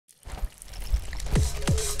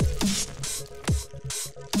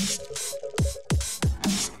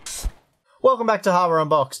Welcome back to Hardware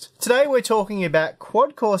Unboxed. Today we're talking about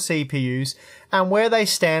quad-core CPUs and where they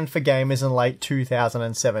stand for gamers in late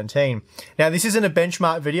 2017. Now this isn't a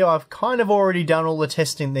benchmark video, I've kind of already done all the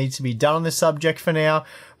testing that needs to be done on this subject for now.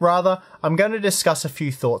 Rather, I'm going to discuss a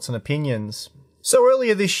few thoughts and opinions. So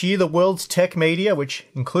earlier this year, the world's tech media, which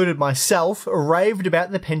included myself, raved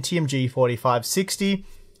about the Pentium G4560.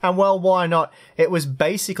 And well, why not? It was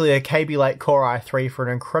basically a Kaby Lake Core i3 for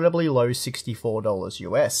an incredibly low $64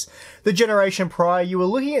 US. The generation prior, you were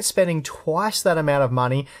looking at spending twice that amount of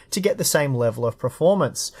money to get the same level of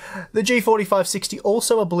performance. The G4560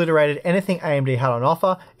 also obliterated anything AMD had on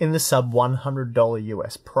offer in the sub $100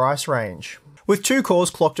 US price range. With two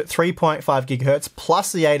cores clocked at 3.5 GHz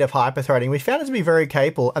plus the aid of hyperthreading, we found it to be very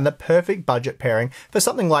capable and the perfect budget pairing for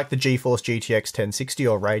something like the GeForce GTX 1060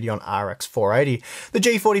 or Radeon RX 480. The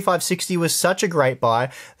G4560 was such a great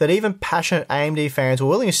buy that even passionate AMD fans were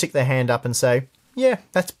willing to stick their hand up and say, yeah,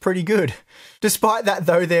 that's pretty good. Despite that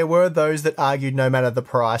though, there were those that argued no matter the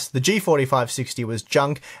price, the G4560 was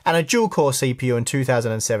junk and a dual-core CPU in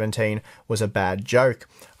 2017 was a bad joke.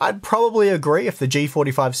 I'd probably agree if the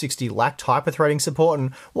G4560 lacked hyperthreading support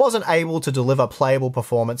and wasn't able to deliver playable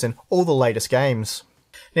performance in all the latest games.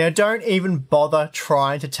 Now don't even bother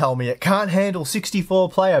trying to tell me it can't handle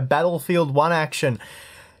 64-player Battlefield 1 action.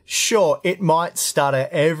 Sure, it might stutter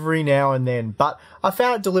every now and then, but I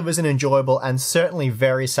found it delivers an enjoyable and certainly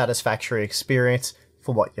very satisfactory experience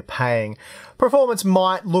for what you're paying. Performance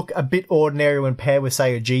might look a bit ordinary when paired with,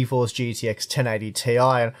 say, a GeForce GTX 1080 Ti,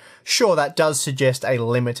 and sure, that does suggest a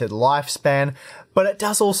limited lifespan, but it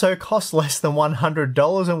does also cost less than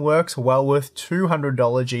 $100 and works well with $200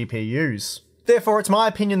 GPUs. Therefore, it's my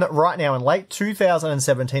opinion that right now in late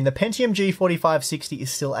 2017, the Pentium G4560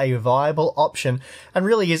 is still a viable option and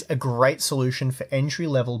really is a great solution for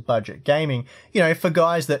entry-level budget gaming. You know, for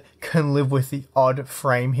guys that can live with the odd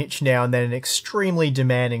frame hitch now and then in extremely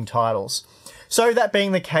demanding titles. So that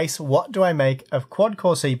being the case, what do I make of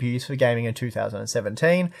quad-core CPUs for gaming in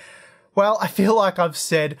 2017? Well, I feel like I've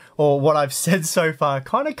said, or what I've said so far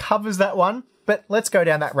kind of covers that one, but let's go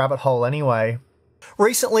down that rabbit hole anyway.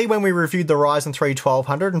 Recently, when we reviewed the Ryzen 3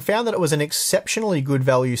 1200 and found that it was an exceptionally good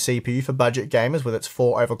value CPU for budget gamers with its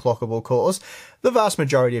 4 overclockable cores, the vast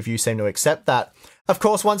majority of you seem to accept that. Of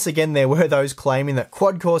course, once again, there were those claiming that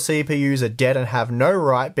quad-core CPUs are dead and have no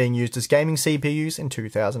right being used as gaming CPUs in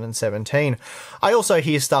 2017. I also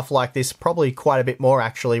hear stuff like this, probably quite a bit more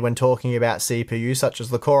actually, when talking about CPUs such as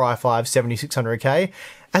the Core i5 7600K,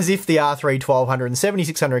 as if the R3 1200 and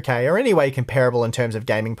 7600K are any way comparable in terms of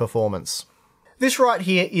gaming performance. This right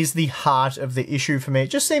here is the heart of the issue for me. It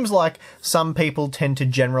just seems like some people tend to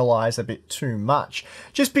generalize a bit too much.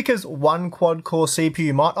 Just because one quad-core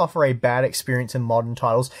CPU might offer a bad experience in modern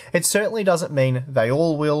titles, it certainly doesn't mean they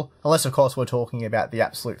all will, unless of course we're talking about the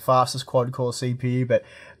absolute fastest quad-core CPU, but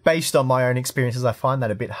based on my own experiences, I find that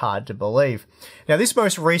a bit hard to believe. Now, this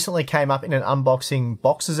most recently came up in an unboxing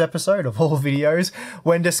boxes episode of all videos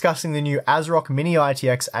when discussing the new ASRock Mini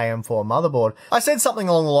ITX AM4 motherboard. I said something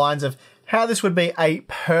along the lines of how this would be a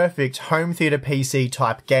perfect home theater PC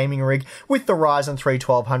type gaming rig with the Ryzen 3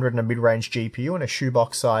 1200 and a mid-range GPU and a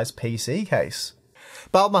shoebox size PC case.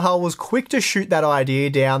 Bal Mahal was quick to shoot that idea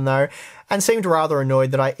down though, and seemed rather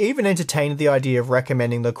annoyed that I even entertained the idea of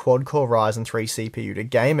recommending the quad-core Ryzen 3 CPU to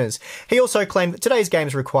gamers. He also claimed that today's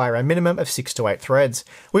games require a minimum of 6 to 8 threads.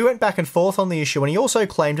 We went back and forth on the issue and he also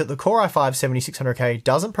claimed that the Core i5 7600K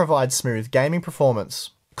doesn't provide smooth gaming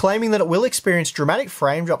performance, claiming that it will experience dramatic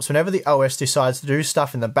frame drops whenever the OS decides to do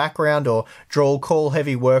stuff in the background or draw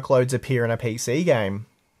call-heavy workloads appear in a PC game.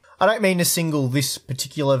 I don't mean to single this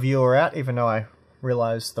particular viewer out, even though I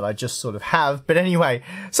realise that I just sort of have, but anyway,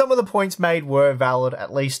 some of the points made were valid,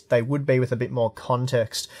 at least they would be with a bit more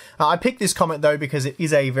context. I picked this comment though because it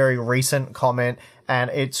is a very recent comment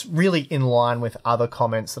and it's really in line with other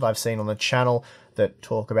comments that I've seen on the channel that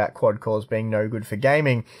talk about quad-cores being no good for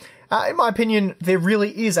gaming. In my opinion, there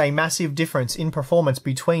really is a massive difference in performance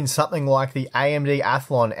between something like the AMD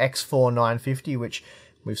Athlon X4 950, which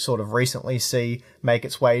we've sort of recently see make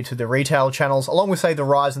its way to the retail channels, along with, say, the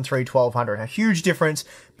Ryzen 3 1200. A huge difference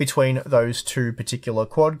between those two particular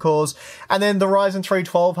quad cores. And then the Ryzen 3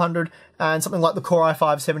 1200 and something like the Core i5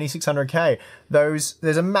 7600K. There's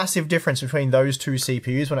a massive difference between those two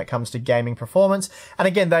CPUs when it comes to gaming performance. And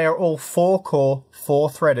again, they are all 4-core,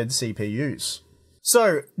 4-threaded CPUs.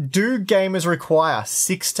 So, do gamers require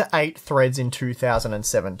 6 to 8 threads in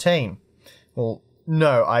 2017? Well,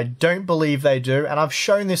 No, I don't believe they do, and I've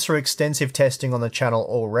shown this through extensive testing on the channel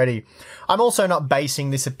already. I'm also not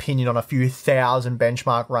basing this opinion on a few thousand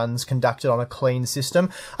benchmark runs conducted on a clean system.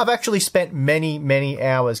 I've actually spent many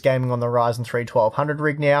hours gaming on the Ryzen 3 1200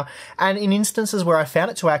 rig now, and in instances where I found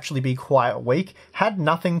it to actually be quite weak, had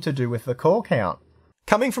nothing to do with the core count.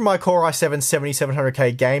 Coming from my Core i7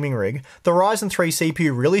 7700K gaming rig, the Ryzen 3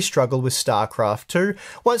 CPU really struggled with StarCraft 2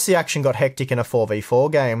 once the action got hectic in a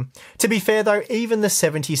 4v4 game. To be fair though, even the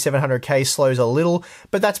 7700K slows a little,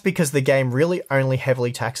 but that's because the game really only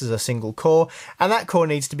heavily taxes a single core, and that core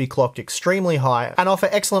needs to be clocked extremely high and offer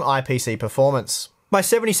excellent IPC performance. My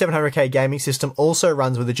 7700K gaming system also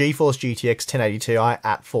runs with the GeForce GTX 1080 Ti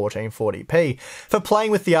at 1440p. For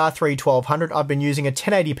playing with the R3 1200, I've been using a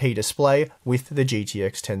 1080p display with the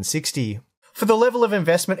GTX 1060. For the level of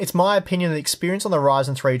investment, it's my opinion the experience on the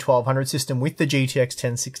Ryzen 3 1200 system with the GTX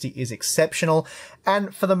 1060 is exceptional,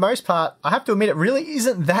 and for the most part, I have to admit it really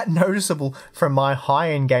isn't that noticeable from my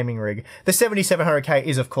high-end gaming rig. The 7700K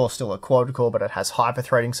is of course still a quad-core, but it has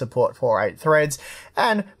hyper-threading support for 8 threads,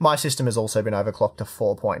 and my system has also been overclocked to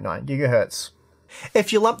 4.9 GHz.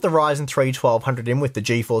 If you lump the Ryzen 3 1200 in with the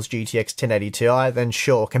GeForce GTX 1080 Ti, then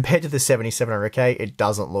sure, compared to the 7700K, it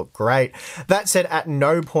doesn't look great. That said, at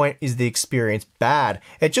no point is the experience bad.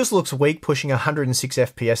 It just looks weak, pushing 106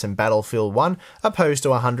 FPS in Battlefield 1, opposed to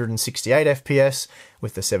 168 FPS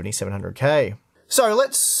with the 7700K. So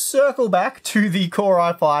let's circle back to the Core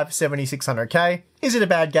i5 7600K. Is it a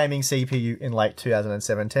bad gaming CPU in late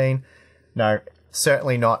 2017? No.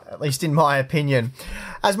 Certainly not, at least in my opinion.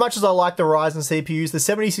 As much as I like the Ryzen CPUs, the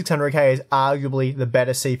 7600K is arguably the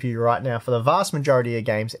better CPU right now for the vast majority of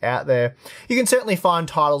games out there. You can certainly find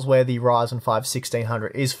titles where the Ryzen 5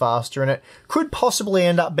 1600 is faster and it could possibly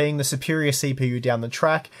end up being the superior CPU down the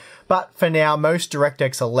track, but for now, most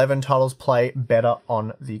DirectX 11 titles play better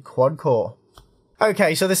on the quad-core.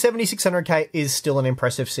 Okay, so the 7600K is still an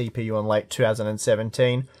impressive CPU in late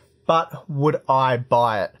 2017, but would I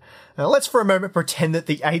buy it? Now let's for a moment pretend that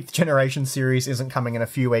the 8th generation series isn't coming in a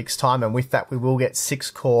few weeks' time, and with that we will get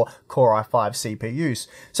 6-core Core i5 CPUs.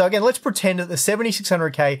 So again, let's pretend that the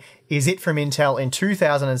 7600K is it from Intel in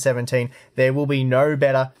 2017. There will be no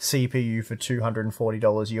better CPU for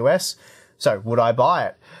 $240 US. So would I buy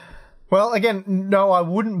it? Well, again, no, I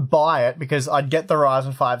wouldn't buy it because I'd get the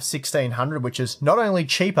Ryzen 5 1600, which is not only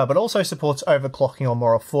cheaper, but also supports overclocking on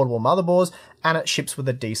more affordable motherboards, and it ships with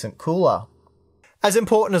a decent cooler. As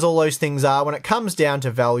important as all those things are, when it comes down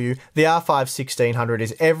to value, the R5 1600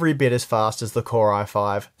 is every bit as fast as the Core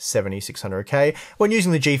i5 7600K when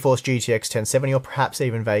using the GeForce GTX 1070 or perhaps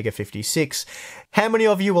even Vega 56. How many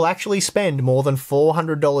of you will actually spend more than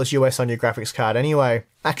 $400 US on your graphics card anyway?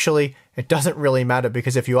 Actually, it doesn't really matter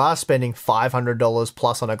because if you are spending $500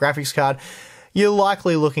 plus on a graphics card, you're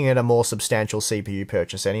likely looking at a more substantial CPU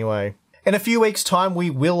purchase anyway. In a few weeks' time,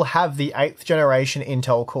 we will have the 8th generation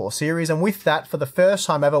Intel Core series, and with that, for the first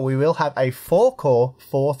time ever, we will have a 4-core,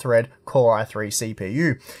 4-thread Core i3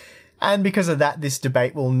 CPU. And because of that, this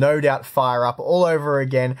debate will no doubt fire up all over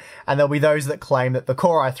again, and there'll be those that claim that the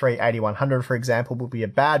Core i3 8100, for example, will be a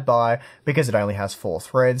bad buy because it only has 4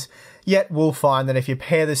 threads. Yet we'll find that if you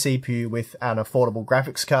pair the CPU with an affordable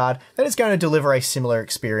graphics card, then it's going to deliver a similar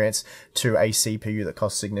experience to a CPU that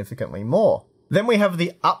costs significantly more. Then we have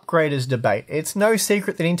the upgraders debate. It's no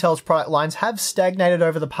secret that Intel's product lines have stagnated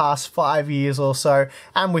over the past 5 years or so,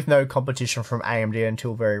 and with no competition from AMD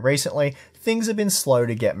until very recently, things have been slow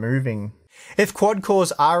to get moving. If quad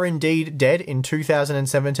cores are indeed dead in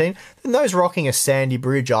 2017, then those rocking a Sandy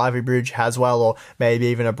Bridge, Ivy Bridge, Haswell, or maybe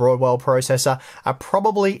even a Broadwell processor are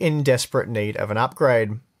probably in desperate need of an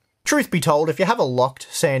upgrade. Truth be told, if you have a locked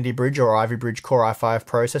Sandy Bridge or Ivy Bridge Core i5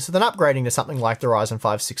 processor, then upgrading to something like the Ryzen 5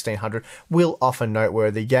 1600 will offer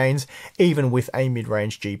noteworthy gains, even with a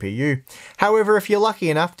mid-range GPU. However, if you're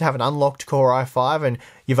lucky enough to have an unlocked Core i5 and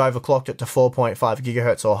you've overclocked it to 4.5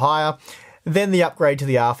 GHz or higher, then the upgrade to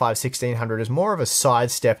the R5 1600 is more of a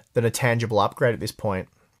sidestep than a tangible upgrade at this point.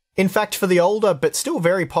 In fact, for the older but still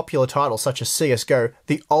very popular titles such as CSGO,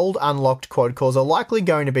 the old unlocked quad cores are likely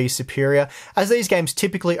going to be superior, as these games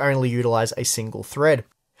typically only utilise a single thread.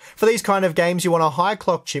 For these kind of games, you want a high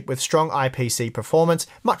clock chip with strong IPC performance,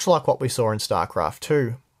 much like what we saw in StarCraft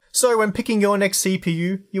 2. So when picking your next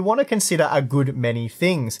CPU, you want to consider a good many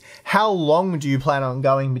things. How long do you plan on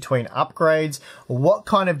going between upgrades? What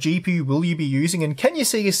kind of GPU will you be using? And can you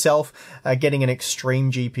see yourself getting an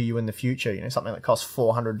extreme GPU in the future? You know, something that costs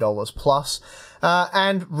 $400 plus.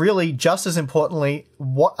 And really, just as importantly,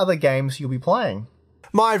 what are the games you'll be playing?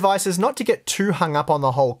 My advice is not to get too hung up on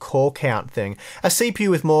the whole core count thing. A CPU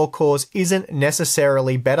with more cores isn't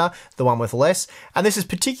necessarily better, the one with less, and this is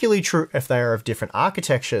particularly true if they are of different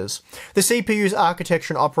architectures. The CPU's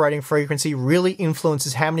architecture and operating frequency really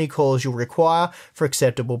influences how many cores you'll require for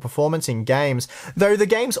acceptable performance in games, though the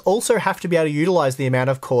games also have to be able to utilize the amount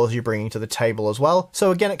of cores you're bringing to the table as well,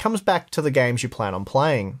 so again it comes back to the games you plan on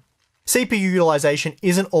playing. CPU utilization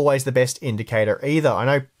isn't always the best indicator either. I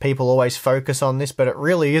know people always focus on this, but it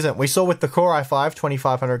really isn't. We saw with the Core i5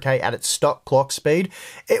 2500K at its stock clock speed,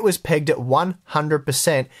 it was pegged at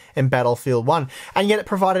 100% in Battlefield 1, and yet it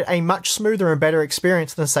provided a much smoother and better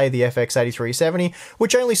experience than, say, the FX 8370,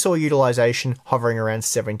 which only saw utilization hovering around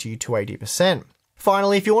 70 to 80%.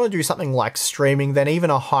 Finally, if you want to do something like streaming, then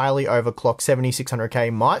even a highly overclocked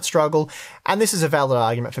 7600K might struggle, and this is a valid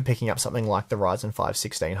argument for picking up something like the Ryzen 5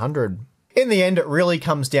 1600. In the end, it really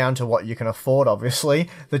comes down to what you can afford, obviously.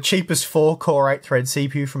 The cheapest 4-core 8-thread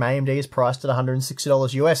CPU from AMD is priced at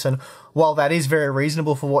 $160 US, and while that is very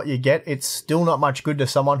reasonable for what you get, it's still not much good to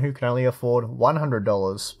someone who can only afford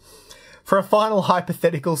 $100. For a final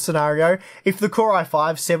hypothetical scenario, if the Core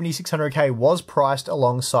i5 7600K was priced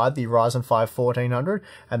alongside the Ryzen 5 1400,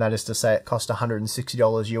 and that is to say it cost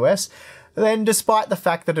 $160 US, then despite the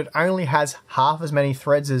fact that it only has half as many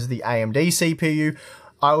threads as the AMD CPU,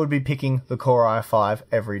 I would be picking the Core i5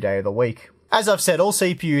 every day of the week. As I've said, all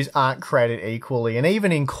CPUs aren't created equally, and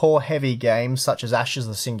even in core-heavy games such as Ashes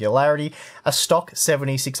of the Singularity, a stock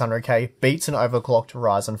 7600K beats an overclocked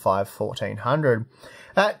Ryzen 5 1400.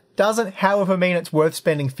 That doesn't, however, mean it's worth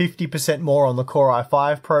spending 50% more on the Core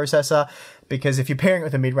i5 processor, because if you're pairing it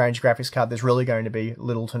with a mid-range graphics card, there's really going to be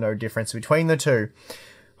little to no difference between the two.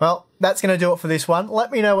 Well, that's going to do it for this one.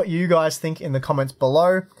 Let me know what you guys think in the comments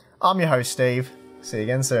below. I'm your host, Steve. See you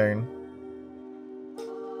again soon.